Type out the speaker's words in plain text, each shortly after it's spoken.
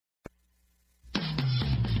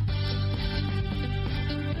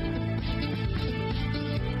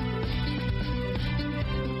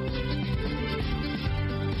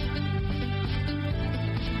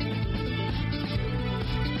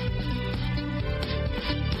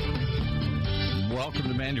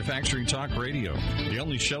Welcome to Manufacturing Talk Radio, the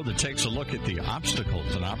only show that takes a look at the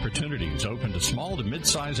obstacles and opportunities open to small to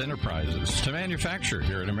mid-size enterprises to manufacture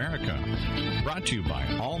here in America. Brought to you by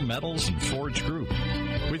All Metals and Forge Group,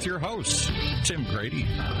 with your hosts, Tim Grady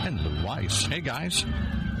and Lou Weiss. Hey, guys.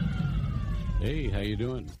 Hey, how you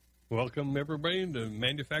doing? Welcome, everybody, to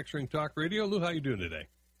Manufacturing Talk Radio. Lou, how you doing today?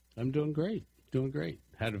 I'm doing great.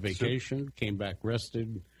 Had a vacation, came back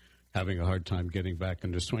rested, having a hard time getting back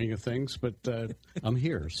in the swing of things, but I'm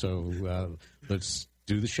here, so let's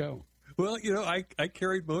do the show. Well, you know, I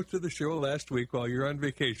carried most of the show last week while you're on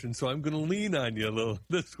vacation, so I'm going to lean on you a little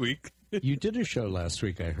this week. You did a show last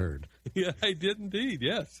week, I heard. Yeah, I did indeed,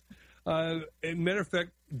 yes. And matter of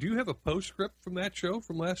fact, do you have a postscript from that show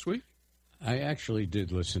from last week? I actually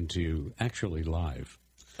did listen to you, actually live.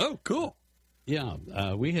 Oh, cool. Yeah,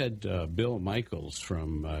 we had Bill Michaels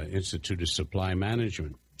from Institute of Supply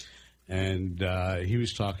Management. And he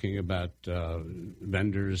was talking about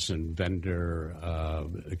vendors and vendor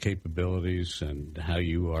capabilities and how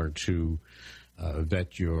you are to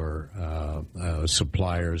vet your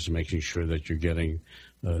suppliers, making sure that you're getting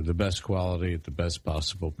the best quality at the best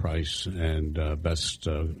possible price and best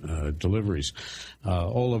deliveries,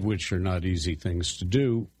 all of which are not easy things to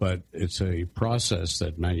do, but it's a process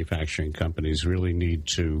that manufacturing companies really need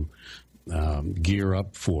to gear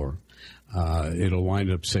up for. It'll wind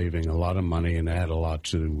up saving a lot of money and add a lot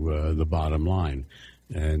to the bottom line.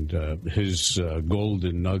 And his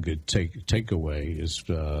golden nugget takeaway is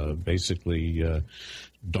basically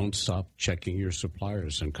don't stop checking your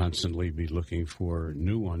suppliers and constantly be looking for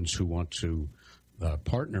new ones who want to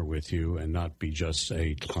partner with you and not be just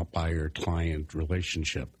a buyer-client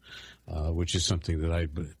relationship, which is something that I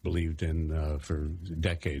believed in for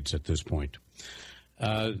decades at this point.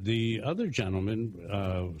 The other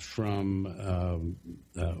gentleman from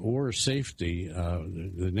Orr Safety,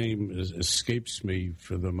 the name escapes me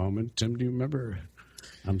for the moment. Tim, do you remember?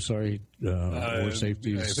 I'm sorry, Orr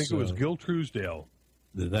Safety. I think it was Gil Truesdale.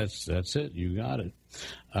 That's it. You got it.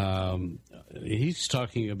 He's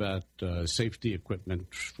talking about safety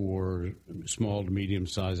equipment for small to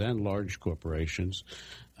medium-sized and large corporations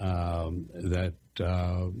that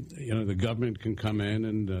the government can come in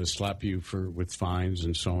and slap you with fines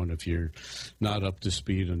and so on if you're not up to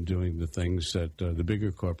speed on doing the things that the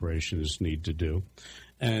bigger corporations need to do.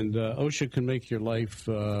 And OSHA can make your life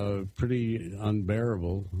pretty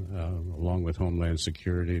unbearable, along with Homeland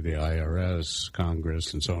Security, the IRS,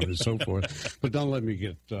 Congress, and so on and so forth. But don't let me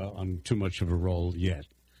get on too much of a roll yet.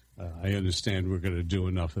 I understand we're going to do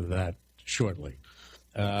enough of that shortly.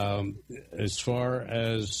 As far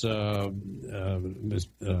as the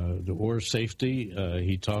Orr Safety,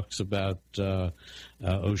 he talks about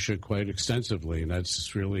OSHA quite extensively, and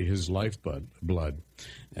that's really his lifeblood.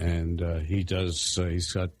 And he's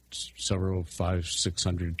got several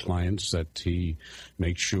 500-600 clients that he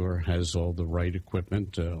makes sure has all the right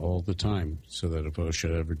equipment all the time, so that if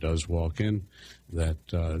OSHA ever does walk in, that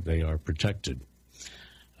they are protected.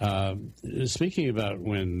 Speaking about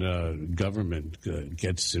when government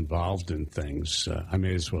gets involved in things, I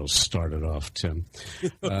may as well start it off, Tim.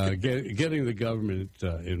 Getting the government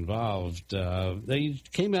involved, they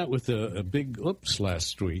came out with a big oops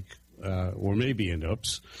last week, or maybe an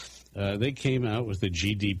oops. They came out with a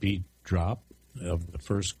GDP drop of the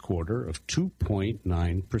first quarter of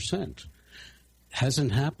 2.9%.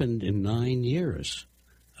 Hasn't happened in 9 years.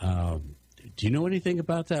 Do you know anything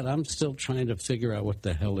about that? I'm still trying to figure out what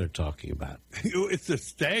the hell they're talking about. It's a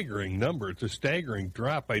staggering number. It's a staggering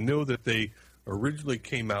drop. I know that they originally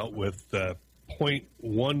came out with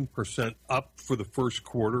 0.1% up for the first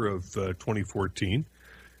quarter of 2014.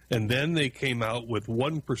 And then they came out with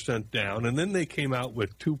 1% down. And then they came out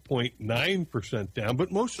with 2.9% down.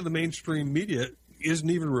 But most of the mainstream media isn't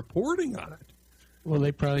even reporting on it. Well,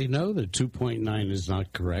 they probably know that 2.9 is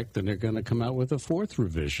not correct, and they're going to come out with a fourth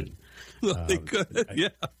revision. Well, they could, yeah.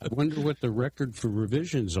 I wonder what the record for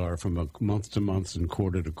revisions are from a month-to-month and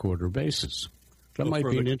quarter-to-quarter basis. That might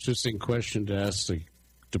be an interesting question to ask the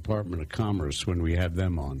Department of Commerce when we have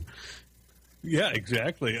them on. Yeah,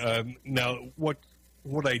 exactly. Now, what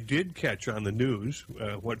I did catch on the news,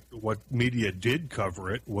 what media did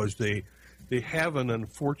cover it, was they have an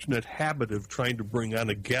unfortunate habit of trying to bring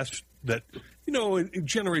on a guest that, it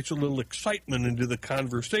generates a little excitement into the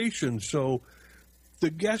conversation. So the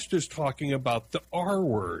guest is talking about the R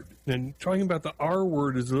word. And talking about the R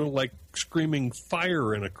word is a little like screaming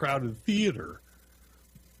fire in a crowded theater.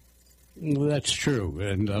 Well, that's true.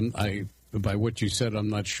 And by what you said, I'm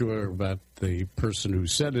not sure about the person who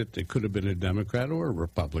said it. It could have been a Democrat or a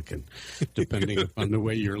Republican, depending upon the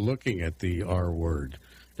way you're looking at the R word.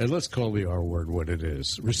 And let's call the R word what it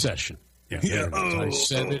is, recession. Yeah,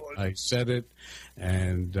 I said it,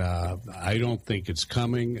 and I don't think it's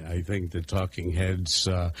coming. I think the talking heads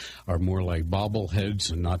are more like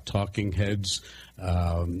bobbleheads and not talking heads.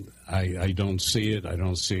 I don't see it. I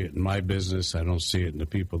don't see it in my business. I don't see it in the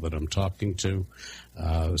people that I'm talking to.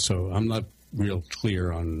 So I'm not real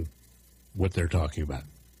clear on what they're talking about.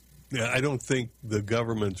 Yeah, I don't think the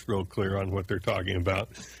government's real clear on what they're talking about.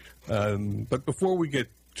 But before we get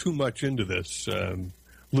too much into this,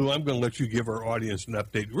 Lou, I'm going to let you give our audience an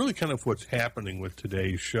update, really kind of what's happening with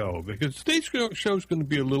today's show, because today's show is going to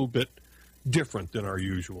be a little bit different than our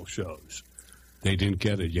usual shows. They didn't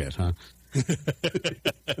get it yet, huh?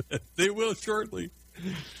 They will shortly.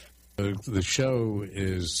 The show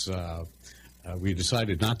is, we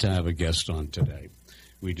decided not to have a guest on today.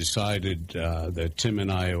 We decided that Tim and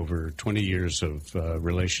I, over 20 years of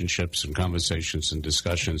relationships and conversations and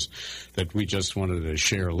discussions, that we just wanted to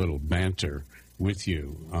share a little banter with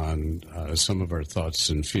you on some of our thoughts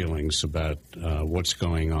and feelings about what's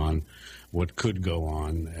going on, what could go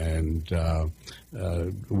on, and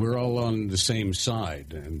we're all on the same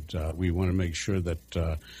side, and we want to make sure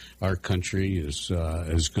that our country is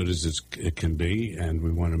as good as it can be, and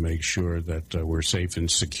we want to make sure that we're safe and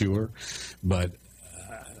secure, but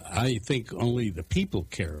I think only the people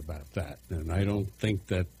care about that, and I don't think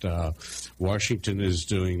that Washington is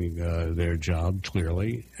doing their job,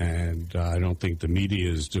 clearly, and I don't think the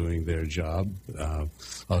media is doing their job,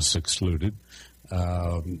 us excluded.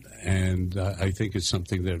 And I think it's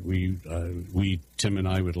something that we, Tim and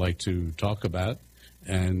I, would like to talk about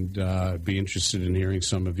and be interested in hearing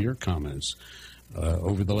some of your comments.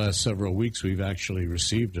 Over the last several weeks, we've actually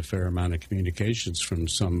received a fair amount of communications from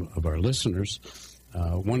some of our listeners.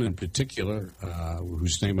 One in particular,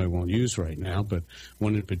 whose name I won't use right now, but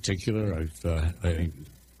one in particular, I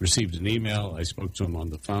received an email. I spoke to him on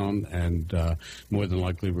the phone, and more than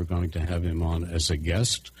likely we're going to have him on as a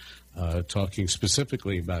guest, talking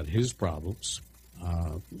specifically about his problems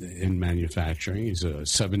in manufacturing. He's a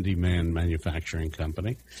 70-man manufacturing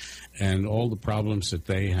company, and all the problems that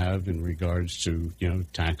they have in regards to,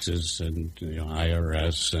 taxes and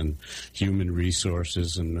IRS and human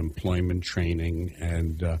resources and employment training,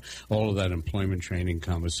 and all of that employment training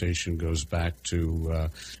conversation goes back to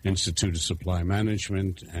Institute of Supply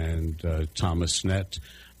Management and Thomas Nett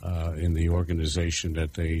in the organization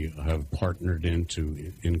that they have partnered in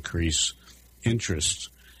to increase interest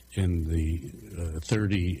in the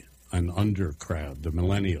 30 and under crowd, the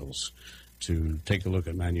millennials, to take a look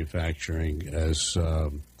at manufacturing as,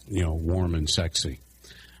 warm and sexy.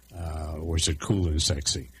 Or is it cool and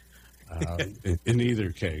sexy? In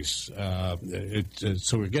either case.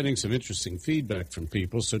 So we're getting some interesting feedback from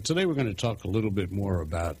people. So today we're going to talk a little bit more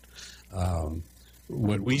about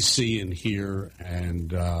what we see and hear,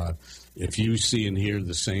 and if you see and hear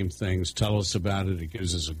the same things, tell us about it. It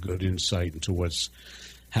gives us a good insight into what's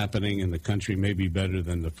happening in the country, maybe better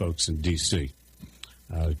than the folks in D.C.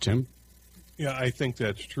 Tim? Yeah, I think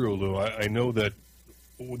that's true, Lou. I know that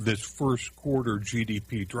this first quarter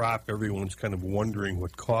GDP drop, everyone's kind of wondering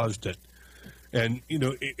what caused it. And,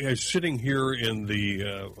 as sitting here in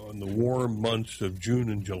the warm months of June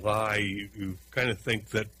and July, you kind of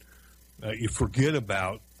think that you forget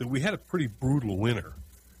about that we had a pretty brutal winter.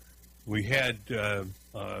 We had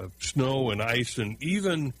snow and ice, and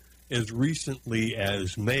even as recently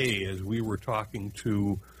as May, as we were talking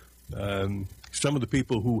to some of the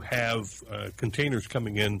people who have containers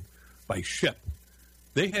coming in by ship,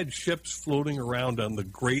 they had ships floating around on the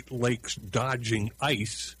Great Lakes dodging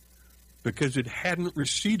ice because it hadn't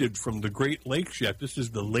receded from the Great Lakes yet. This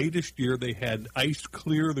is the latest year they had ice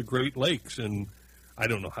clear the Great Lakes in I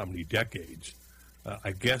don't know how many decades.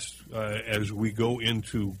 I guess as we go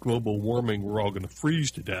into global warming, we're all going to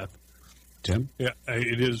freeze to death. Tim? Yeah,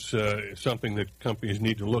 it is something that companies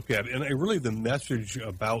need to look at. And really the message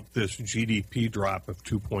about this GDP drop of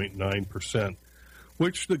 2.9%,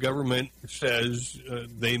 which the government says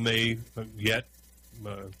they may yet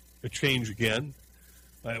change again.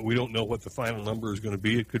 We don't know what the final number is going to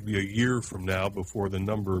be. It could be a year from now before the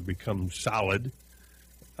number becomes solid.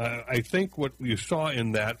 I think what you saw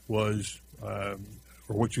in that was, or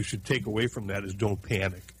what you should take away from that is don't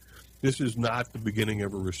panic. This is not the beginning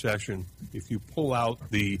of a recession. If you pull out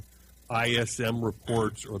the ISM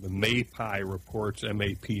reports or the MAPI reports,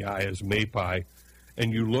 MAPI is MAPI,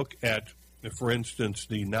 and you look at, for instance,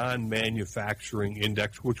 the non-manufacturing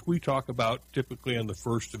index, which we talk about typically on the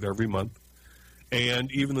first of every month,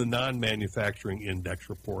 and even the non-manufacturing index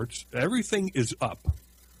reports, everything is up.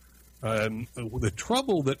 The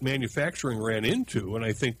trouble that manufacturing ran into, and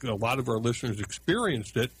I think a lot of our listeners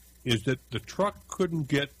experienced it, is that the truck couldn't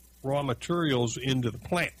get raw materials into the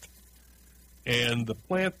plant. and the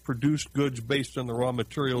plant produced goods based on the raw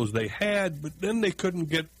materials they had, but then they couldn't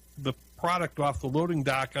get the product off the loading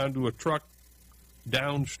dock onto a truck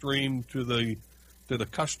downstream to the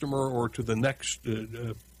customer or to the next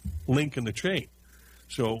link in the chain.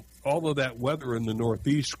 So all of that weather in the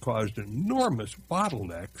Northeast caused enormous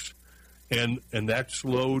bottlenecks, and that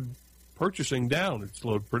slowed purchasing down. It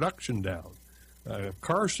slowed production down.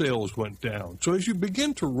 Car sales went down. So as you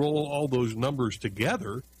begin to roll all those numbers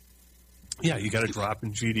together, yeah, you got a drop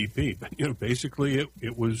in GDP. But basically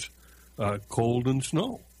it was cold and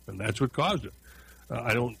snow, and that's what caused it.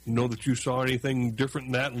 I don't know that you saw anything different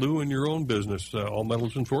than that, Lou, in your own business, All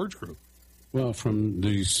Metals and Forge Group. Well, from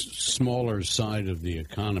the smaller side of the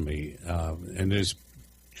economy, and there's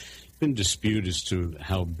been dispute as to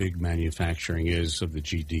how big manufacturing is of the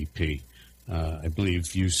GDP. I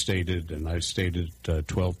believe you stated, and I stated,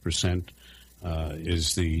 12%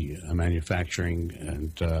 is the manufacturing.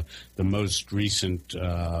 And the most recent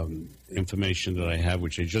information that I have,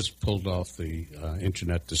 which I just pulled off the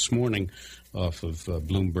internet this morning, off of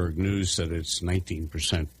Bloomberg News, that it's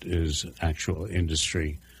 19% is actual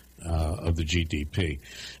industry of the GDP.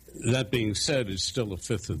 That being said, it's still a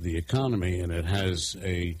fifth of the economy, and it has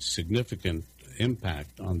a significant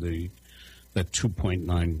impact on that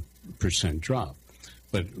 2.9% drop.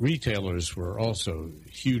 But retailers were also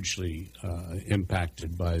hugely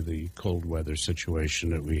impacted by the cold weather situation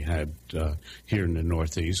that we had here in the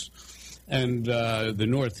Northeast. And the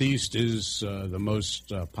Northeast is the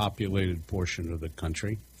most populated portion of the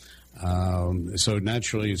country. So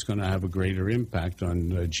naturally, it's going to have a greater impact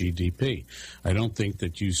on GDP. I don't think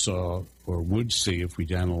that you saw or would see, if we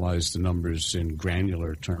analyze the numbers in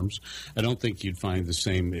granular terms, I don't think you'd find the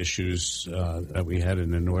same issues that we had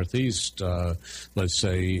in the Northeast, let's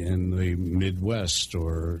say in the Midwest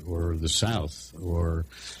or the South, or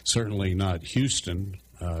certainly not Houston,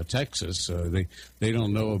 Texas. They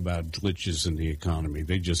don't know about glitches in the economy.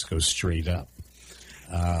 They just go straight up.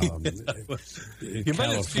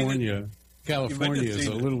 California is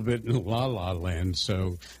a little bit in la-la land,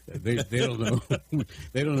 so they don't know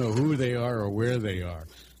they don't know who they are or where they are.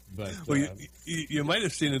 But you might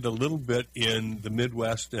have seen it a little bit in the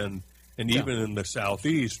Midwest and even in the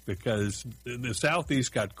Southeast, because the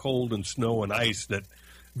Southeast got cold and snow and ice that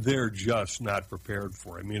they're just not prepared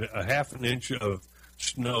for. I mean, a half an inch of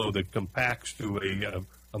snow that compacts to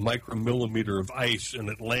a micromillimeter of ice in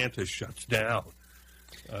Atlanta shuts down.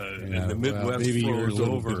 And the Midwest flows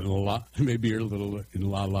over. Maybe you're a little in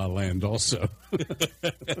la-la land also.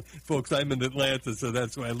 Folks, I'm in Atlanta, so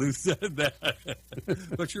that's why Lou said that.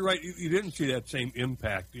 But you're right. You didn't see that same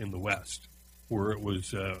impact in the West, where it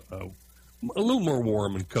was a little more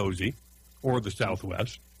warm and cozy, or the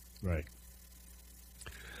Southwest. Right.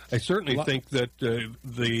 I certainly think that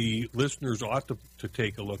the listeners ought to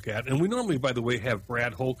take a look at, and we normally, by the way, have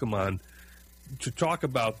Brad Holcomb on to talk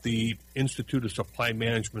about the Institute of Supply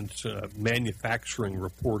Management's manufacturing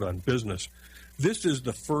report on business. This is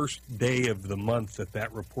the first day of the month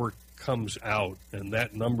that report comes out, and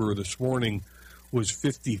that number this morning was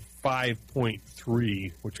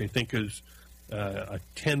 55.3, which I think is a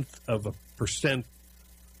tenth of a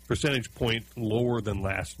percentage point lower than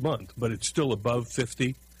last month, but it's still above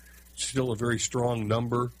 50. It's still a very strong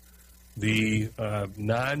number. The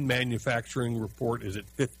non-manufacturing report is at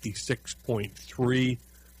 56.3,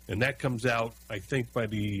 and that comes out, I think, by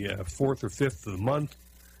the 4th or 5th of the month.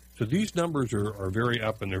 So these numbers are very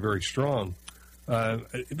up, and they're very strong.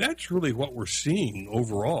 That's really what we're seeing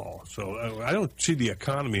overall. So I don't see the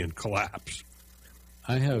economy in collapse.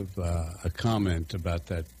 I have a comment about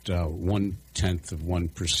that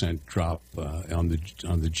 0.1% drop on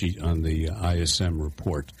the ISM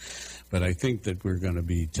report. But I think that we're going to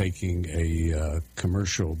be taking a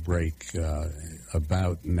commercial break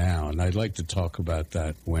about now, and I'd like to talk about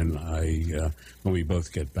that when we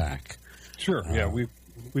both get back. Sure. Yeah,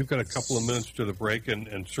 we've got a couple of minutes to the break,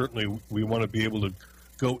 and certainly we want to be able to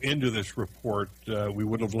go into this report. We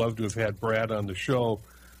would have loved to have had Brad on the show,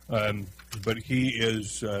 but he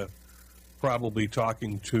is probably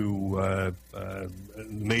talking to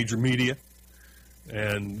major media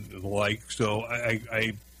and the like. So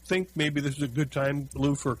I think maybe this is a good time,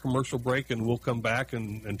 Lou, for a commercial break, and we'll come back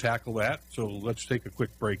and tackle that. So let's take a quick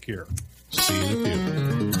break here. See you in a few.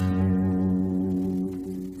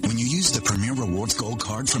 When you use the Premier Rewards Gold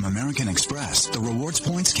Card from American Express, the rewards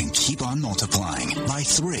points can keep on multiplying. Buy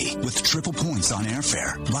 3 with triple points on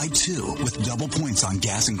airfare. Buy 2 with double points on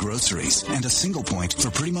gas and groceries. And a single point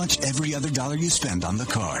for pretty much every other dollar you spend on the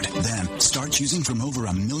card. Then, start choosing from over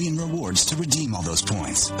 1 million rewards to redeem all those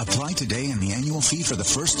points. Apply today and the annual fee for the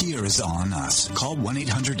first year is on us. Call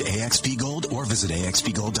 1-800-AXP-GOLD or visit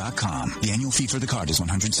AXPGold.com. The annual fee for the card is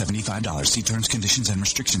 $175. See terms, conditions, and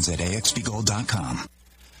restrictions at AXPGold.com.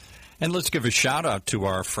 And let's give a shout-out to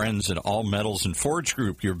our friends at All Metals and Forge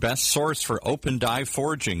Group, your best source for open die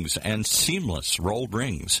forgings and seamless rolled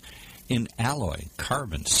rings in alloy,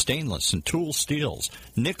 carbon, stainless, and tool steels,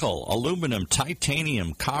 nickel, aluminum,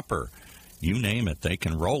 titanium, copper. You name it, they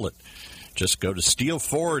can roll it. Just go to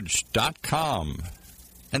steelforge.com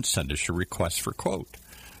and send us your request for quote.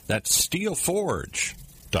 That's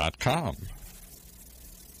steelforge.com.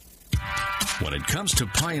 When it comes to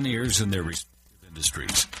pioneers in their respective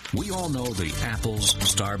industries, we all know the Apples,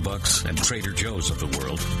 Starbucks, and Trader Joe's of the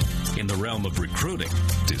world. In the realm of recruiting,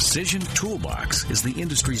 Decision Toolbox is the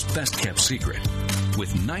industry's best-kept secret.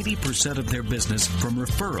 With 90% of their business from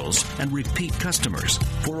referrals and repeat customers.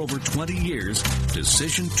 For over 20 years,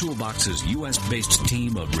 Decision Toolbox's U.S.-based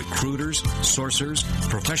team of recruiters, sourcers,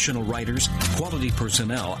 professional writers, quality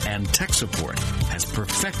personnel, and tech support has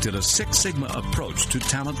perfected a Six Sigma approach to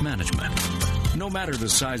talent management. No matter the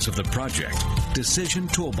size of the project, Decision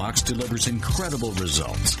Toolbox delivers incredible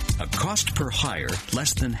results. A cost per hire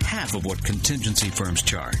less than half of what contingency firms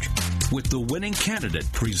charge. With the winning candidate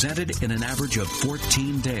presented in an average of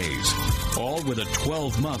 14 days. All with a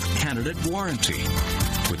 12-month candidate warranty.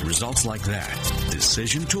 With results like that,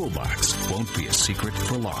 Decision Toolbox won't be a secret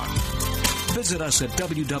for long. Visit us at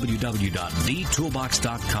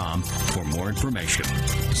www.thetoolbox.com for more information.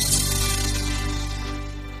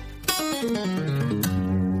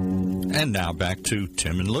 And now back to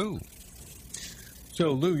Tim and Lou.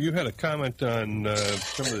 So, Lou, you had a comment on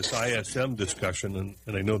some of this ISM discussion,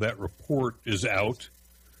 and I know that report is out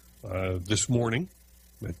this morning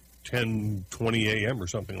at 10:20 a.m. or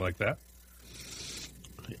something like that.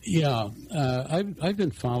 Yeah, I've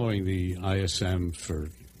been following the ISM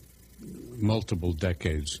for multiple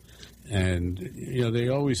decades, and they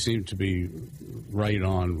always seem to be right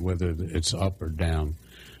on whether it's up or down.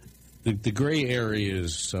 The gray area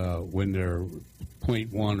is when they're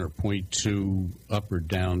 0.1 or 0.2 up or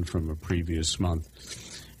down from a previous month.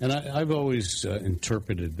 And I've always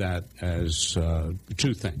interpreted that as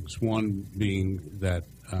two things. One being that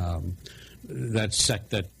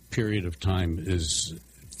that period of time is,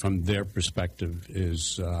 from their perspective,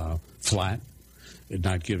 is flat,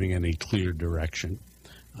 not giving any clear direction,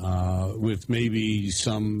 with maybe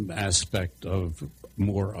some aspect of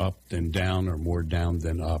more up than down or more down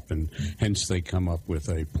than up, and hence they come up with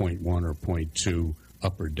a 0.1 or 0.2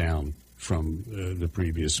 up or down from the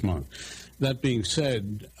previous month. That being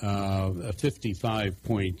said, a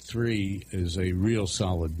 55.3 is a real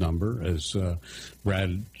solid number, as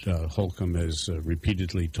Brad Holcomb has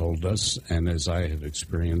repeatedly told us, and as I have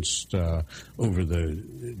experienced over the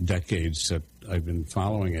decades that I've been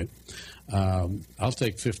following it. I'll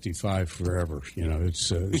take 55 forever.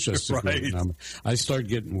 It's just a great number. I start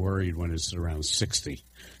getting worried when it's around 60,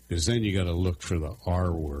 because then you got to look for the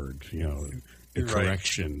R word, the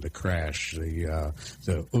correction, the crash, the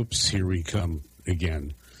oops, here we come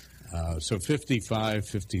again. So 55,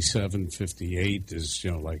 57, 58 is,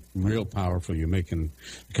 like real powerful. The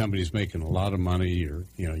company's making a lot of money.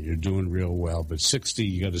 You're doing real well. But 60,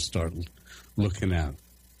 you got to start looking at.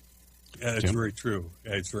 It's very true.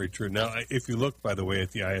 It's very true. Now, if you look, by the way,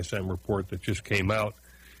 at the ISM report that just came out,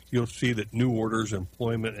 you'll see that new orders,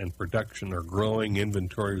 employment, and production are growing.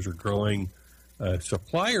 Inventories are growing.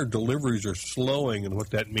 Supplier deliveries are slowing, and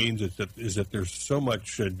what that means is that there's so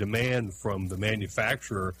much demand from the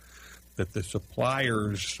manufacturer that the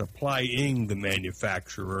suppliers supplying the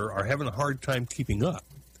manufacturer are having a hard time keeping up.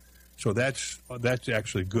 So that's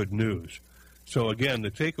actually good news. So again,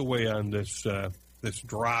 the takeaway on this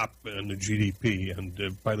drop in the GDP,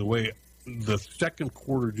 and by the way, the second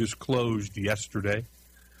quarter just closed yesterday.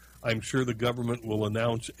 I'm sure the government will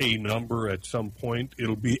announce a number at some point.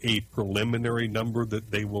 It'll be a preliminary number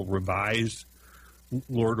that they will revise.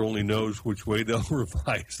 Lord only knows which way they'll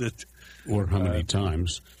revise it. Or how many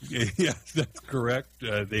times. Yeah, that's correct.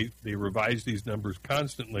 They revise these numbers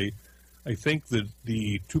constantly. I think that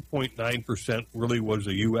the 2.9% really was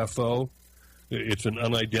a UFO. It's an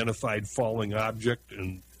unidentified falling object,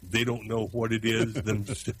 and they don't know what it is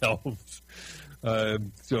themselves.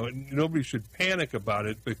 So nobody should panic about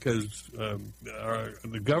it, because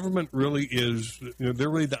the government really is, they're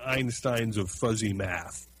really the Einsteins of fuzzy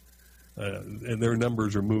math. and their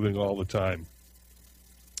numbers are moving all the time.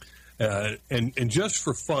 And just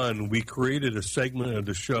for fun, we created a segment of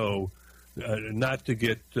the show, not to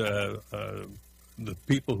get the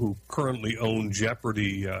people who currently own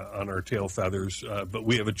Jeopardy on our tail feathers, but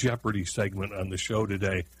we have a Jeopardy segment on the show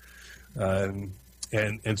today.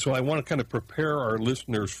 And so I want to kind of prepare our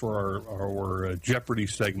listeners for our Jeopardy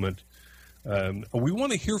segment. We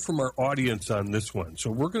want to hear from our audience on this one. So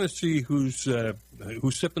we're going to see who's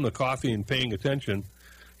sipping the coffee and paying attention.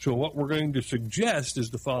 So what we're going to suggest is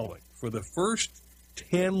the following. For the first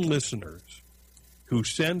 10 listeners who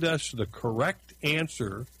send us the correct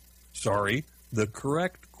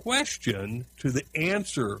question to the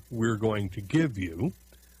answer we're going to give you,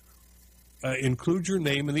 include your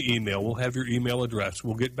name in the email. We'll have your email address.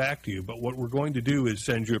 We'll get back to you. But what we're going to do is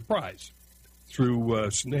send you a prize through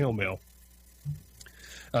snail mail.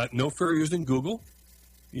 No fair using Google.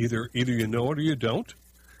 Either you know it or you don't.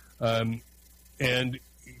 And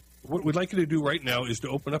what we'd like you to do right now is to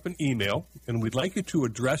open up an email, and we'd like you to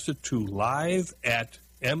address it to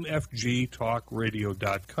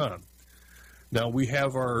live@mfgtalkradio.com. Now, we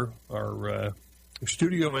have our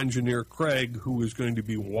studio engineer, Craig, who is going to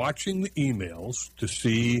be watching the emails to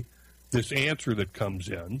see this answer that comes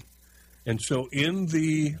in. And so in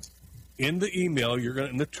the email,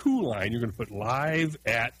 in the to line, you're going to put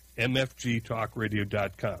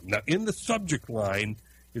live@mfgtalkradio.com. Now, in the subject line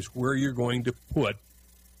is where you're going to put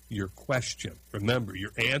your question. Remember,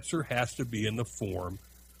 your answer has to be in the form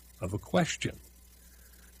of a question.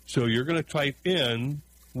 So you're going to type in,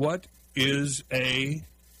 what is a,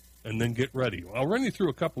 and then get ready. I'll run you through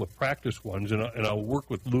a couple of practice ones, and I'll work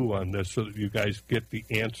with Lou on this so that you guys get the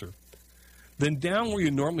answer. Then down where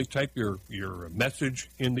you normally type your message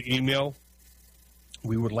in the email,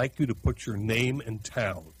 we would like you to put your name and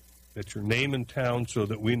town. That's your name and town so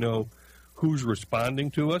that we know who's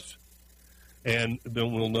responding to us. And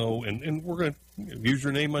then we'll know, and we're going to use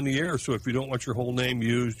your name on the air, so if you don't want your whole name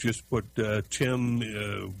used, just put Tim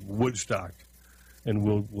Woodstock, and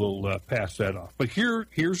we'll pass that off. But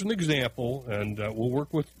here's an example, and we'll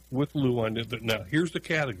work with Lou on it. Now, here's the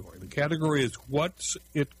category. The category is what's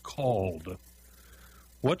it called?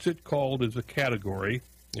 What's it called is a category,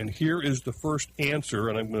 and here is the first answer,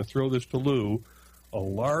 and I'm going to throw this to Lou, a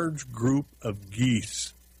large group of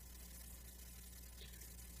geese.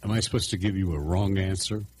 Am I supposed to give you a wrong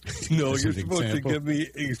answer? No, you're supposed to give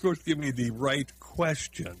me the right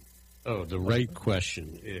question. Oh, the right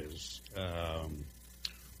question is,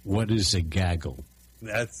 what is a gaggle?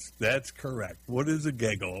 That's correct. What is a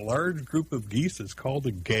gaggle? A large group of geese is called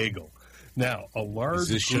a gaggle. Now, a large is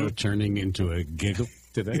this show turning into a giggle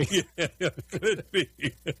today? Yeah, could be.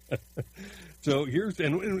 So here's,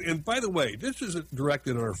 and by the way, this is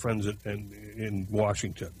directed at our friends in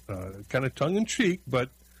Washington, kind of tongue in cheek, but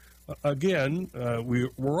again, we're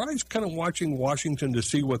always kind of watching Washington to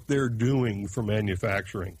see what they're doing for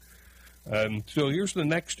manufacturing. So here's the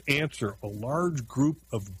next answer: a large group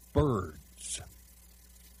of birds.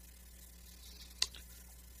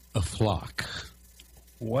 A flock.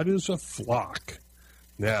 What is a flock?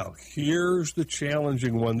 Now, here's the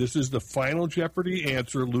challenging one. This is the final Jeopardy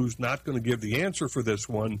answer. Lou's not going to give the answer for this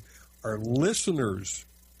one. Our listeners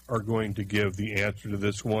are going to give the answer to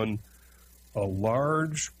this one. A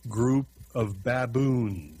large group of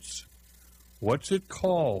baboons. What's it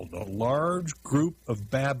called? A large group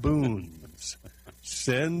of baboons.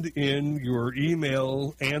 Send in your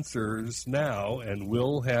email answers now, and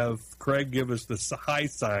we'll have Craig give us the hi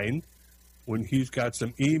sign when he's got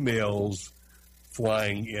some emails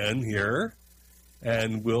flying in here,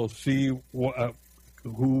 and we'll see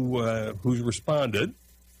who's responded.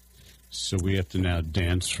 So we have to now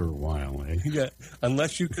dance for a while, eh? Yeah,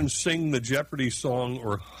 unless you can sing the Jeopardy song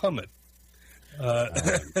or hum it. I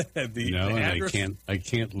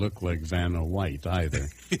can't look like Vanna White either.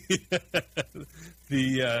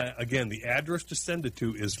 Again, the address to send it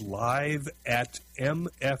to is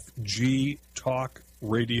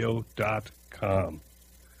live@mfgtalkradio.com.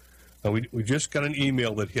 Now, we just got an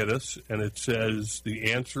email that hit us, and it says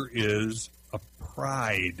the answer is a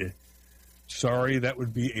pride. Sorry, that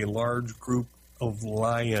would be a large group of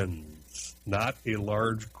lions, not a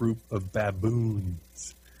large group of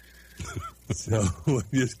baboons. So we're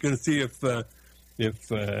just going to see if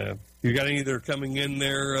you got any that are coming in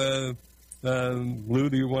there. Lou,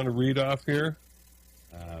 do you want to read off here?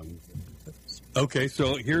 Okay,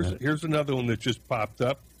 so here's another one that just popped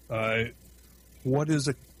up. What is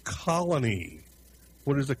a colony?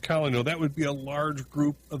 What is a colony? No, that would be a large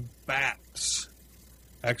group of bats.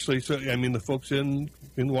 Actually, so I mean, the folks in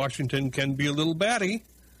Washington can be a little batty,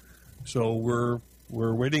 so we're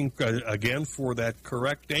We're waiting again for that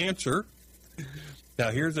correct answer. Now,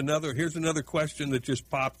 here's another question that just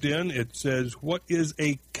popped in. It says, what is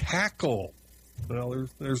a cackle? Well,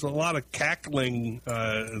 there's a lot of cackling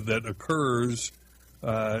that occurs,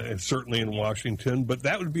 certainly in Washington, but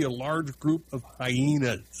that would be a large group of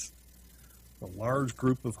hyenas. A large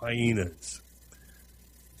group of hyenas.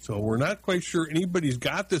 So we're not quite sure anybody's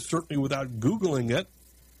got this, certainly without Googling it.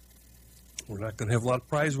 We're not going to have a lot of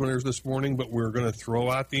prize winners this morning, but we're going to throw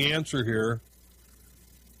out the answer here.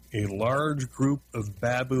 A large group of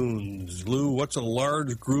baboons. Lou, what's a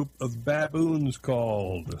large group of baboons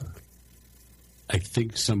called? I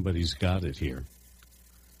think somebody's got it here.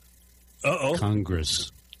 Uh-oh.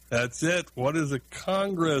 Congress. That's it. What is a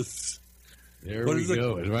Congress? There we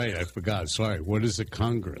go. Right, I forgot. Sorry. What is a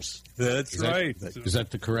Congress? That's right. Is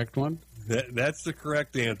that the correct one? That's the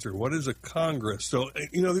correct answer. What is a Congress? So,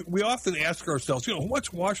 we often ask ourselves,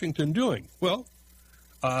 what's Washington doing? Well,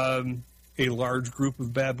 a large group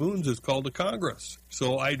of baboons is called a Congress.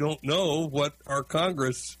 So I don't know what our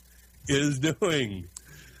Congress is doing.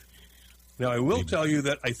 Now, I will tell you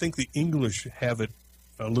that I think the English have it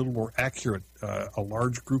a little more accurate. A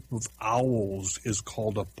large group of owls is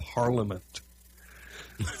called a parliament.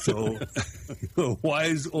 So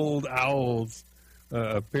wise old owls,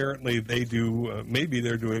 apparently they do, maybe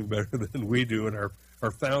they're doing better than we do, and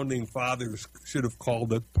our founding fathers should have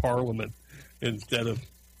called it parliament instead of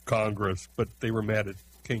Congress, but they were mad at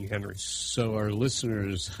King Henry. So our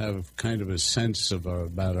listeners have kind of a sense of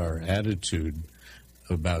about our attitude,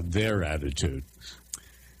 about their attitude.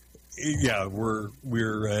 Yeah, we're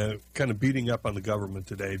kind of beating up on the government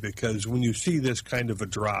today because when you see this kind of a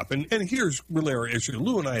drop, and here's really our issue.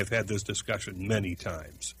 Lou and I have had this discussion many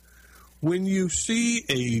times. When you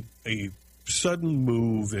see a sudden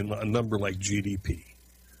move in a number like GDP,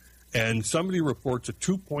 and somebody reports a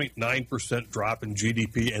 2.9% drop in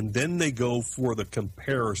GDP, and then they go for the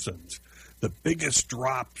comparisons. The biggest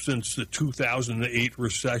drop since the 2008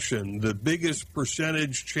 recession, the biggest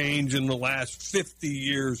percentage change in the last 50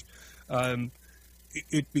 years.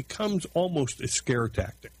 It becomes almost a scare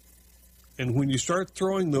tactic. And when you start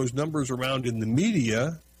throwing those numbers around in the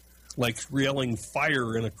media, like yelling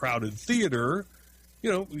fire in a crowded theater,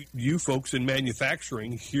 you folks in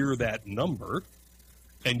manufacturing hear that number,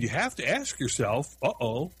 and you have to ask yourself,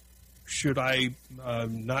 should I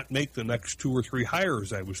not make the next 2 or 3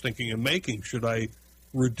 hires I was thinking of making? Should I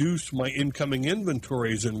reduce my incoming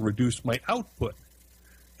inventories and reduce my output?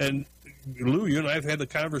 And Lou, you and I have had the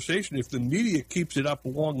conversation. If the media keeps it up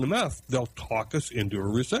long enough, they'll talk us into a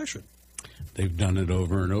recession. They've done it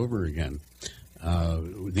over and over again.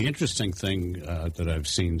 The interesting thing that I've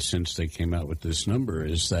seen since they came out with this number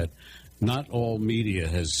is that not all media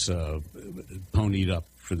has ponied up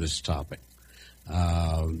for this topic.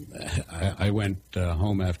 I went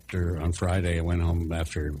home on Friday. I went home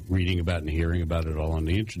after reading about and hearing about it all on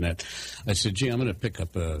the internet. I said, gee, I'm going to pick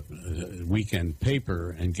up a weekend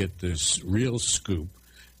paper and get this real scoop.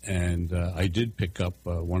 And I did pick up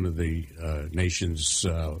one of the nation's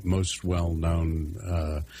most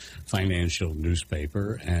well-known financial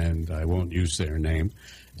newspaper, and I won't use their name.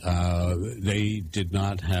 They did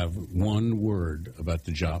not have one word about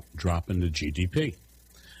the drop in the GDP.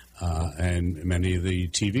 And many of the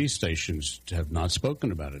TV stations have not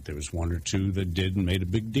spoken about it. There was 1 or 2 that did and made a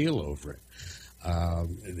big deal over it.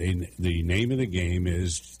 The name of the game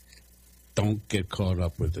is don't get caught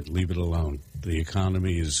up with it. Leave it alone. The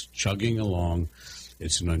economy is chugging along.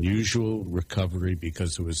 It's an unusual recovery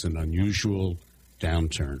because it was an unusual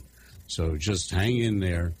downturn. So just hang in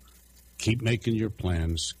there. Keep making your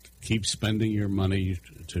plans. Keep spending your money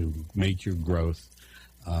to make your growth.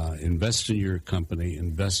 Invest in your company,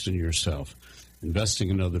 invest in yourself. Investing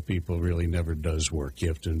in other people really never does work. You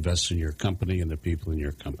have to invest in your company and the people in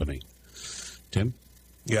your company. Tim?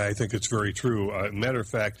 Yeah, I think it's very true. Matter of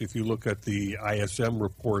fact, if you look at the ISM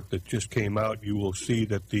report that just came out, you will see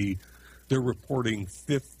that they're reporting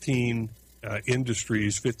 15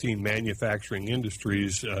 industries, 15 manufacturing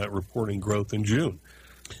industries reporting growth in June.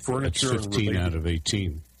 Furniture that's 15 out of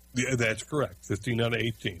 18. Yeah, that's correct. 15 out of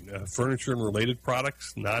 18. Furniture and related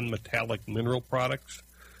products, non-metallic mineral products,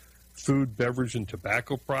 food, beverage, and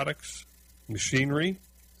tobacco products, machinery,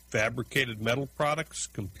 fabricated metal products,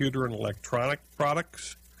 computer and electronic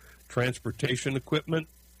products, transportation equipment,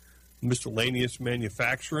 miscellaneous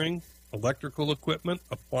manufacturing, electrical equipment,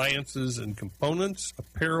 appliances and components,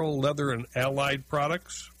 apparel, leather and allied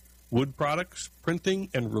products, wood products, printing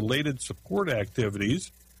and related support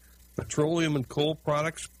activities, petroleum and coal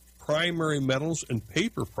products, primary metals, and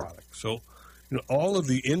paper products. So, all of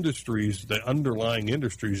the industries, the underlying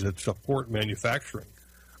industries that support manufacturing,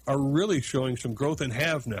 are really showing some growth and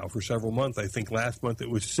have now for several months. I think last month it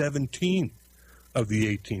was 17 of the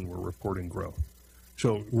 18 were reporting growth.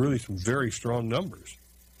 So really some very strong numbers.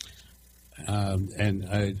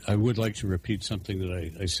 And I would like to repeat something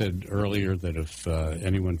that I said earlier, that if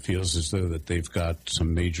anyone feels as though that they've got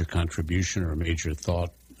some major contribution or a major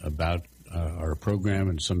thought about our program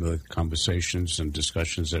and some of the conversations and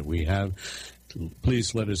discussions that we have,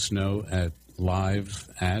 please let us know at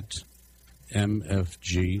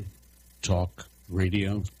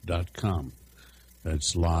live@mfgtalkradio.com.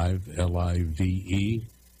 That's live, Live,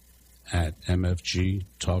 at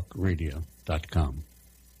mfgtalkradio.com.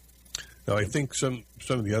 Now, I think some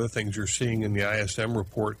of the other things you're seeing in the ISM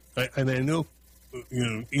report, and I know,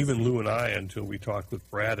 even Lou and I, until we talked with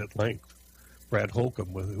Brad at length, Brad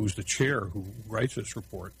Holcomb, who's the chair who writes this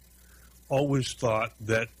report, always thought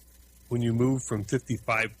that when you move from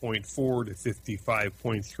 55.4 to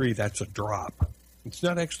 55.3, that's a drop. It's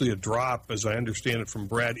not actually a drop, as I understand it from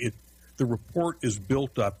Brad. The report is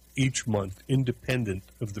built up each month independent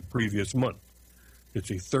of the previous month.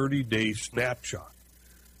 It's a 30-day snapshot.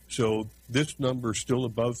 So this number still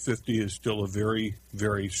above 50 is still a very,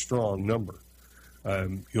 very strong number.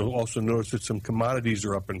 You'll also notice that some commodities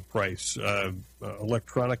are up in price.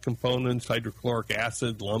 Electronic components, hydrochloric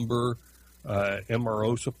acid, lumber,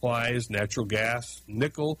 MRO supplies, natural gas,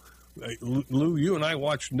 nickel. Lou, you and I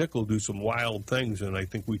watched nickel do some wild things, and I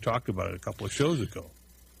think we talked about it a couple of shows ago.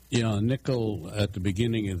 Yeah, nickel at the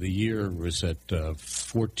beginning of the year was at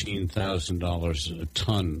 $14,000 a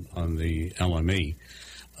ton on the LME.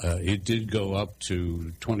 It did go up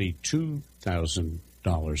to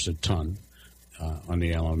 $22,000 a ton on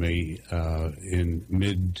the LME in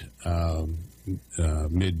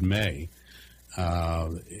mid-May.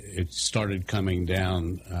 It started coming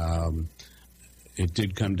down. It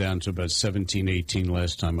did come down to about 17, 18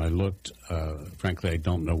 last time I looked. Frankly, I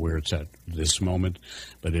don't know where it's at this moment,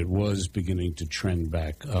 but it was beginning to trend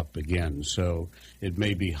back up again. So it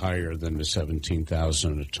may be higher than the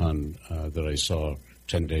 17,000 a ton that I saw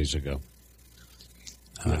 10 days ago.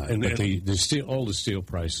 But all the steel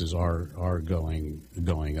prices are going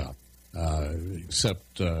up,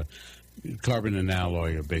 except carbon and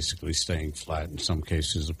alloy are basically staying flat. In some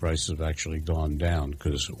cases, the prices have actually gone down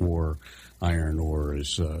because iron ore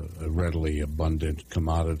is a readily abundant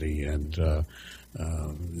commodity, and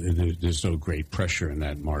there's no great pressure in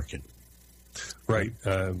that market. Right.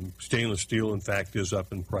 Stainless steel, in fact, is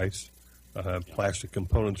up in price. Plastic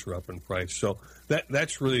components are up in price. So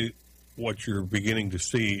that's really what you're beginning to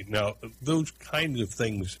see. Now, those kinds of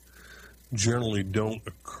things generally don't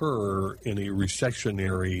occur in a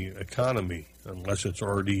recessionary economy unless it's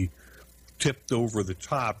already tipped over the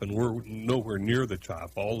top, and we're nowhere near the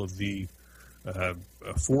top. All of the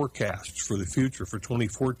forecasts for the future for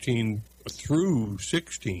 2014 through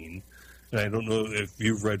 16, and I don't know if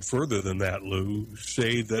you've read further than that, Lou,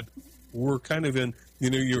 say that we're kind of in,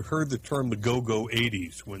 you heard the term the go-go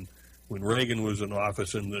 80s when Reagan was in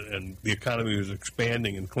office and the economy was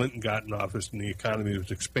expanding, and Clinton got in office and the economy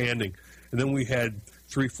was expanding. And then we had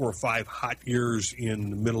 3, 4, 5 hot years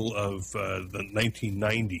in the middle of the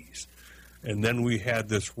 1990s. And then we had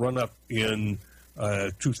this run-up in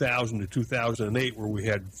 2000 to 2008 where we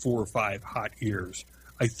had 4 or 5 hot years.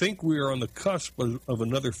 I think we are on the cusp of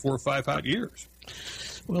another 4 or 5 hot years.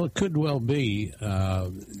 Well, it could well be.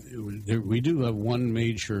 We do have one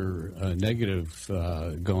major negative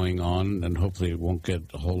going on, and hopefully it won't get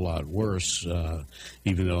a whole lot worse,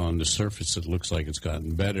 even though on the surface it looks like it's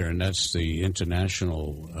gotten better, and that's the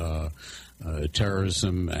international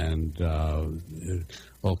terrorism and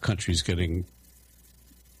all countries getting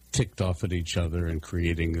ticked off at each other and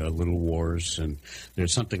creating little wars. And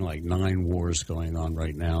there's something like 9 wars going on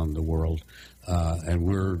right now in the world. And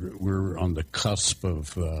we're on the cusp of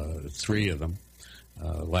 3 of them.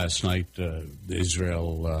 Last night,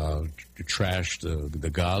 Israel trashed the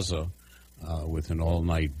Gaza with an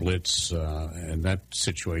all-night blitz, and that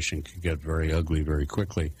situation could get very ugly very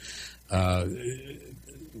quickly. Our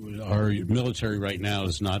military right now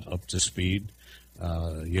is not up to speed.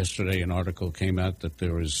 Yesterday, an article came out that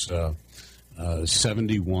there was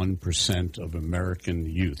 71% of American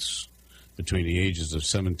youths between the ages of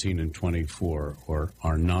 17 and 24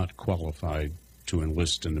 are not qualified to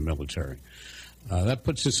enlist in the military. That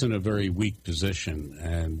puts us in a very weak position,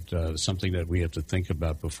 and something that we have to think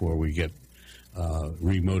about before we get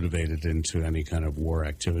remotivated into any kind of war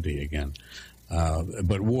activity again.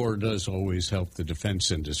 But war does always help the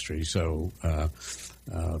defense industry, so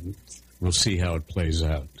we'll see how it plays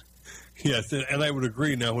out. Yes, and I would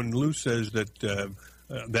agree. Now, when Lou says that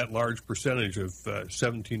that large percentage of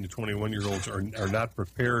 17 to 21-year-olds are not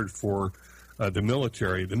prepared for the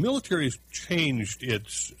military. The military has changed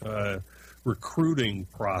its recruiting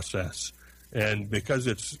process, and because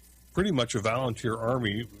it's pretty much a volunteer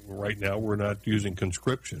army right now, we're not using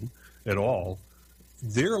conscription at all.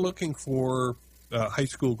 They're looking for high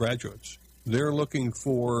school graduates. They're looking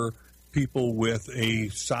for people with a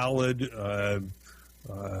solid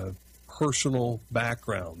personal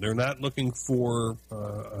background. They're not looking for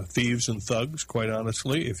thieves and thugs, quite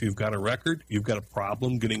honestly. If you've got a record, you've got a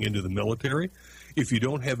problem getting into the military. If you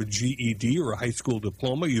don't have a GED or a high school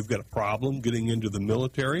diploma, you've got a problem getting into the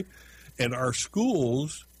military. And our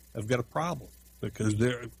schools have got a problem because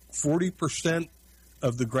 40%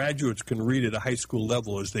 of the graduates can read at a high school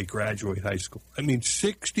level as they graduate high school. I mean,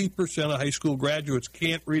 60% of high school graduates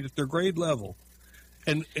can't read at their grade level.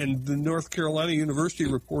 And the North Carolina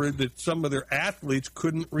University reported that some of their athletes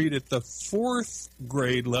couldn't read at the 4th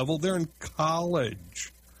grade level. They're in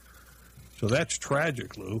college. So that's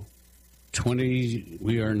tragic, Lou.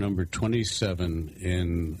 We are number 27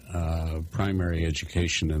 in primary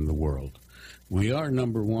education in the world. We are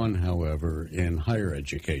number 1, however, in higher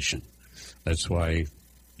education. That's why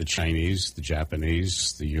the Chinese, the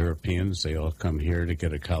Japanese, the Europeans, they all come here to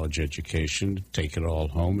get a college education, take it all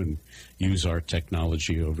home, and use our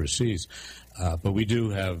technology overseas. But we do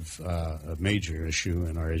have a major issue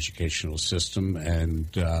in our educational system, and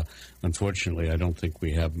unfortunately, I don't think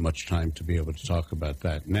we have much time to be able to talk about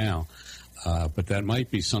that now. But that might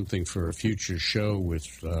be something for a future show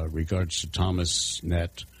with regards to Thomas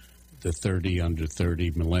Nett, the 30 under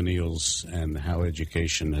 30 millennials, and how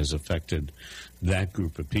education has affected that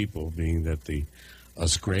group of people, being that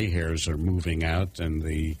us gray hairs are moving out, and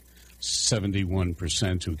the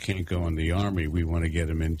 71% who can't go in the Army, we want to get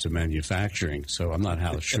them into manufacturing. So I'm not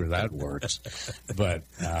how sure that works. But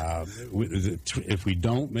if we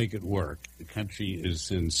don't make it work, the country is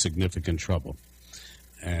in significant trouble.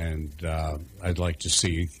 And I'd like to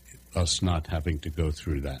see us not having to go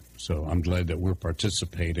through that. So I'm glad that we're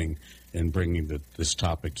participating in bringing this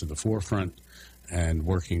topic to the forefront and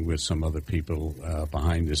working with some other people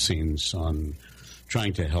behind the scenes on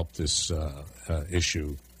trying to help this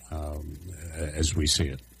issue as we see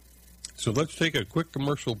it. So let's take a quick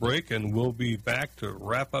commercial break, and we'll be back to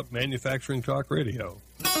wrap up Manufacturing Talk Radio.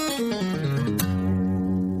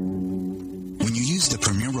 When you use the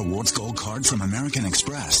Premier Rewards Gold Card from American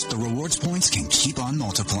Express, the rewards points can keep on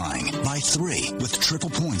multiplying. Buy 3 with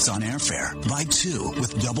triple points on airfare. Buy 2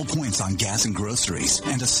 with double points on gas and groceries.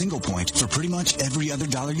 And a single point for pretty much every other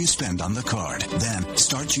dollar you spend on the card. Then,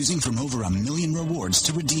 start choosing from over 1 million rewards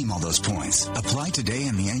to redeem all those points. Apply today,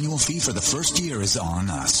 and the annual fee for the first year is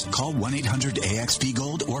on us. Call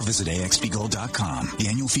 1-800-AXP-GOLD or visit AXPGold.com. The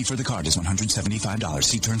annual fee for the card is $175.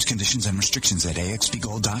 See terms, conditions, and restrictions at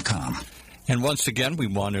AXPGold.com. And once again, we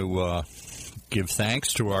want to give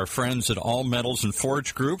thanks to our friends at All Metals and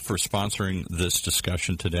Forge Group for sponsoring this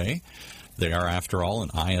discussion today. They are, after all, an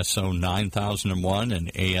ISO 9001 and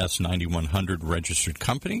AS 9100 registered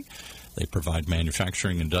company. They provide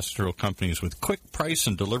manufacturing industrial companies with quick price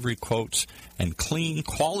and delivery quotes and clean,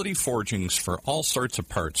 quality forgings for all sorts of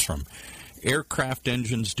parts, from aircraft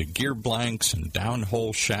engines to gear blanks and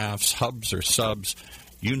downhole shafts, hubs or subs.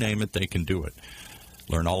 You name it, they can do it.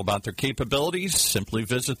 Learn all about their capabilities. Simply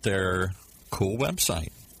visit their cool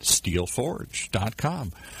website,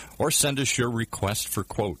 steelforge.com, or send us your request for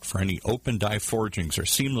quote for any open die forgings or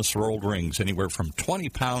seamless rolled rings, anywhere from 20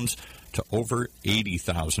 pounds to over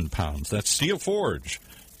 80,000 pounds. That's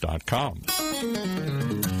steelforge.com.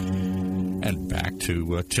 And back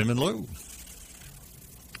to Tim and Lou.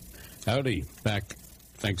 Howdy. Back.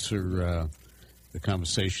 Thanks for the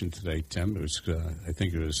conversation today, Tim. It was, I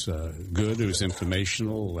think it was good. It was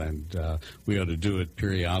informational, and we ought to do it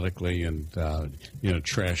periodically and,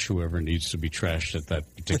 trash whoever needs to be trashed at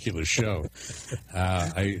that particular show.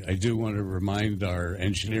 I do want to remind our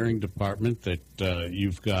engineering department that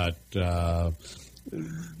you've got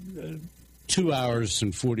 2 hours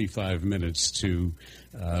and 45 minutes to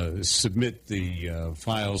submit the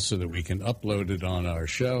files so that we can upload it on our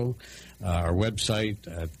show, our website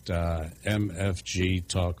at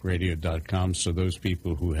mfgtalkradio.com. So those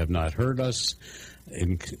people who have not heard us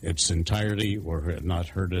in its entirety or have not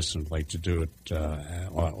heard us and would like to do it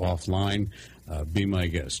offline, be my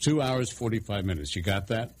guest. 2 hours, 45 minutes. You got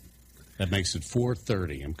that? That makes it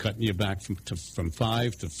 4:30. I'm cutting you back from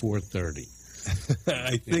 5 to 4:30.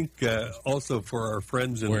 I think also for our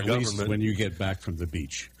friends in or the government, least when you get back from the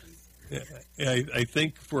beach. I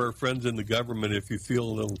think for our friends in the government, if you feel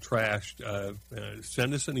a little trashed,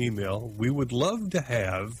 send us an email. We would love to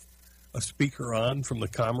have a speaker on from the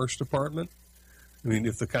Commerce Department. I mean,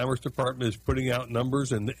 if the Commerce Department is putting out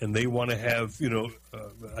numbers and they want to have,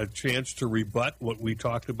 a chance to rebut what we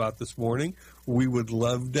talked about this morning, we would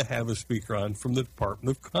love to have a speaker on from the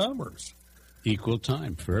Department of Commerce. Equal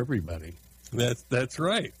time for everybody. That's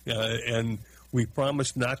right. And we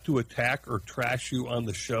promise not to attack or trash you on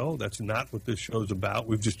the show. That's not what this show's about.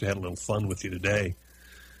 We've just had a little fun with you today.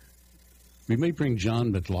 We may bring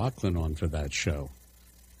John McLaughlin on for that show.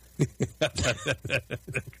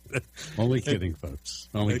 Only kidding, folks.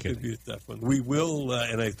 Only kidding. Could be a tough one. We will,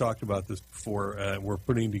 and I've talked about this before, we're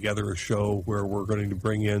putting together a show where we're going to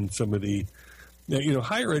bring in some of the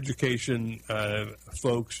higher education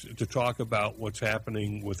folks to talk about what's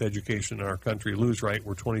happening with education in our country. Lou's right.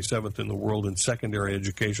 We're 27th in the world in secondary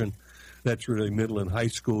education. That's really middle and high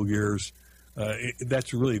school years.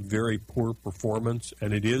 That's really very poor performance,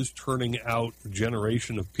 and it is turning out a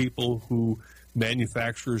generation of people who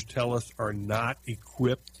manufacturers tell us are not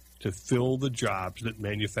equipped to fill the jobs that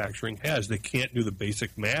manufacturing has. They can't do the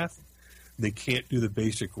basic math. They can't do the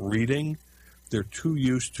basic reading. They're too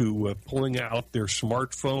used to pulling out their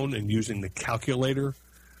smartphone and using the calculator.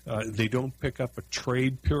 They don't pick up a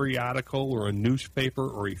trade periodical or a newspaper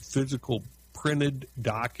or a physical printed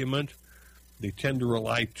document. They tend to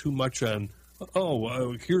rely too much on,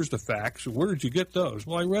 here's the facts. Where did you get those?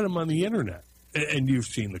 Well, I read them on the Internet. And you've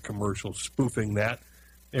seen the commercials spoofing that.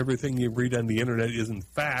 Everything you read on the Internet isn't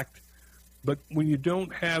fact. But when you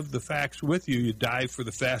don't have the facts with you, you dive for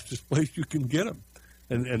the fastest place you can get them.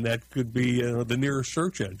 And that could be the nearest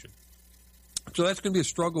search engine. So that's going to be a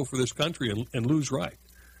struggle for this country, and Lou's right.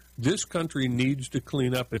 This country needs to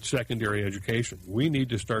clean up its secondary education. We need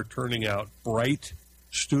to start turning out bright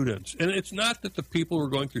students. And it's not that the people who are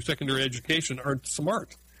going through secondary education aren't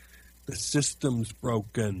smart. The system's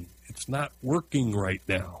broken. It's not working right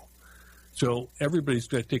now. So everybody's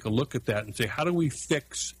got to take a look at that and say, how do we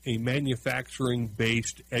fix a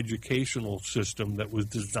manufacturing-based educational system that was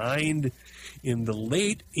designed in the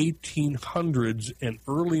late 1800s and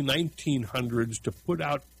early 1900s to put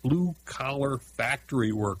out blue-collar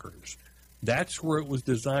factory workers? That's where it was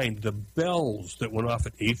designed. The bells that went off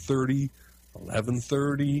at 8:30,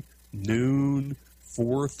 11:30, noon,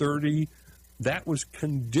 4:30, that was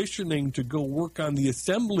conditioning to go work on the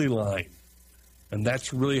assembly line. And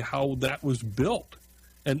that's really how that was built.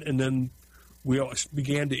 And then we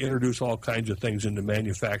began to introduce all kinds of things into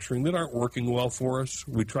manufacturing that aren't working well for us.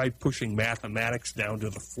 We tried pushing mathematics down to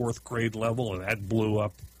the fourth grade level, and that blew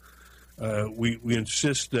up. We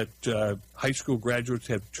insist that high school graduates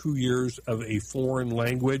have 2 years of a foreign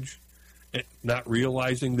language, not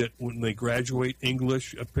realizing that when they graduate,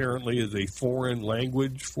 English apparently is a foreign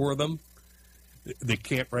language for them. They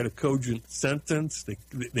can't write a cogent sentence.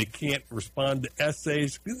 They can't respond to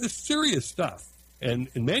essays. It's serious stuff. And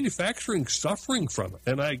manufacturing's suffering from it.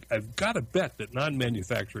 And I've got to bet that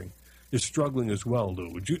non-manufacturing is struggling as well,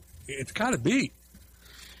 Lou. It's got to be.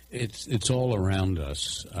 It's all around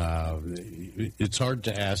us. It's hard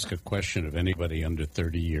to ask a question of anybody under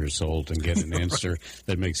 30 years old and get an answer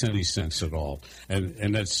that makes any sense at all.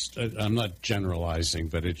 And that's, I'm not generalizing,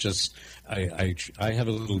 but it just, I have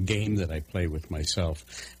a little game that I play with myself,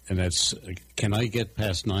 and that's, can I get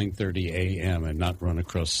past 9:30 a.m. and not run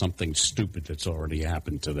across something stupid that's already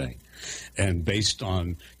happened today? And based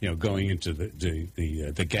on, going into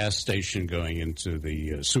the gas station, going into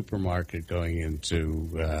the supermarket, going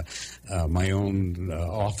into my own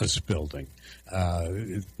office building,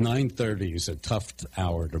 9:30 is a tough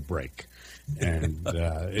hour to break, and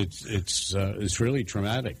it's really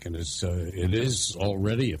traumatic, and it is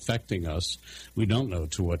already affecting us. We don't know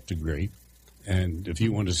to what degree, and if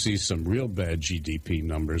you want to see some real bad GDP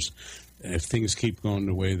numbers, if things keep going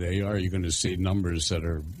the way they are, you're going to see numbers that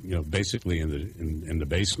are, basically in the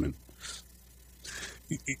basement.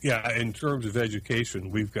 Yeah, in terms of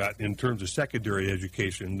education, we've got, in terms of secondary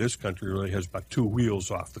education, this country really has about 2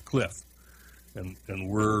 wheels off the cliff. And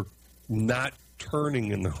we're not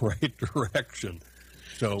turning in the right direction.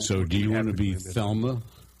 So do you want to be Thelma?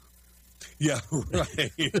 Yeah,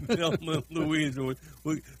 right. Thelma and Louise.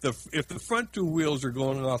 If the front 2 wheels are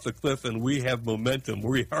going off the cliff and we have momentum,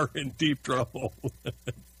 we are in deep trouble.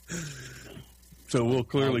 So we'll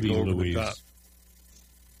clearly go over the top.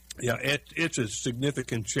 Yeah, it's a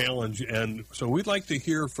significant challenge, and so we'd like to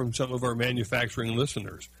hear from some of our manufacturing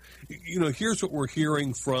listeners. Here's what we're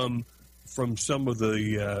hearing from some of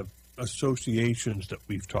the associations that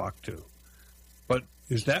we've talked to. But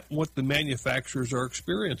is that what the manufacturers are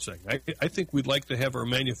experiencing? I think we'd like to have our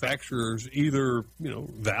manufacturers either,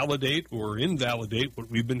 validate or invalidate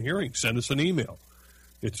what we've been hearing. Send us an email.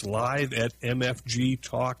 It's live at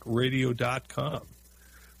mfgtalkradio.com.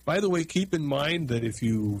 By the way, keep in mind that if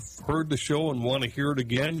you've heard the show and want to hear it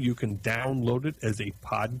again, you can download it as a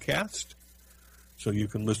podcast, so you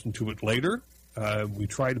can listen to it later. We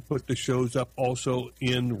try to put the shows up also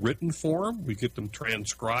in written form. We get them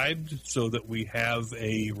transcribed so that we have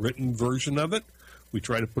a written version of it. We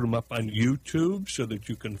try to put them up on YouTube so that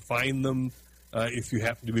you can find them. If you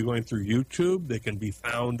happen to be going through YouTube, they can be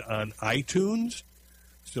found on iTunes.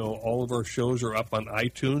 So all of our shows are up on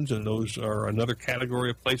iTunes, and those are another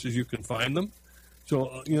category of places you can find them.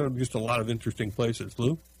 So, just a lot of interesting places.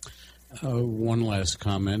 Lou? One last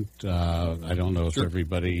comment. I don't know if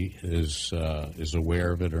everybody is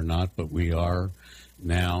aware of it or not, but we are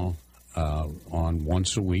now on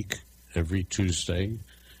once a week, every Tuesday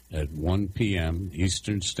at 1 p.m.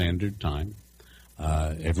 Eastern Standard Time,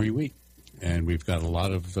 every week. And we've got a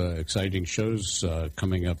lot of exciting shows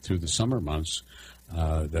coming up through the summer months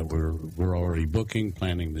that we're already booking,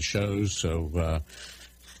 planning the shows. So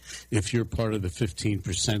if you're part of the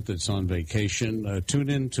 15% that's on vacation, tune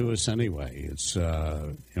in to us anyway. It's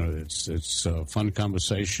it's a fun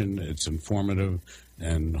conversation. It's informative,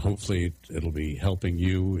 and hopefully it'll be helping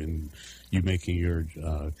you in you making your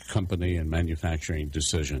company and manufacturing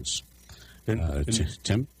decisions.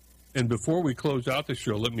 Tim? And before we close out the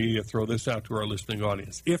show, let me throw this out to our listening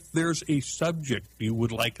audience. If there's a subject you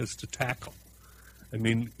would like us to tackle, I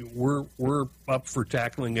mean, we're up for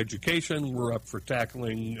tackling education. We're up for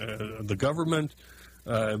tackling the government.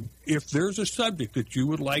 If there's a subject that you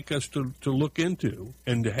would like us to look into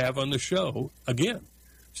and to have on the show, again,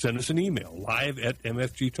 send us an email,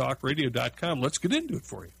 live@mfgtalkradio.com. Let's get into it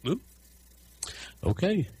for you. Lou?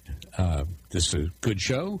 Okay. This is a good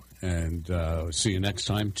show, and see you next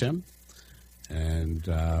time, Tim. And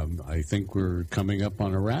I think we're coming up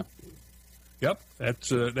on a wrap. Yep,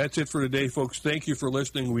 that's it for today, folks. Thank you for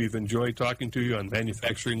listening. We've enjoyed talking to you on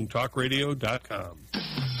ManufacturingTalkRadio.com.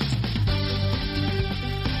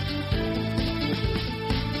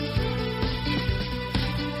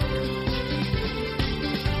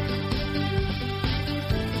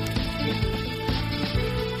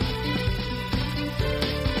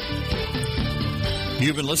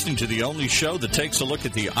 You've been listening to the only show that takes a look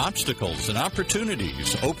at the obstacles and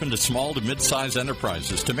opportunities open to small to mid-size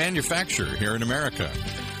enterprises to manufacture here in America.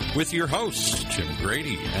 With your hosts, Jim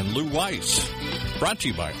Grady and Lou Weiss. Brought to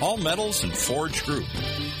you by All Metals and Forge Group.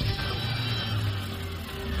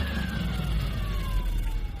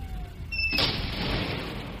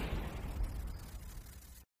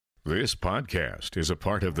 This podcast is a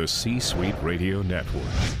part of the C-Suite Radio Network.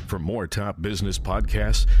 For more top business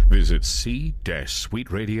podcasts, visit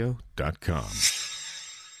c-suiteradio.com.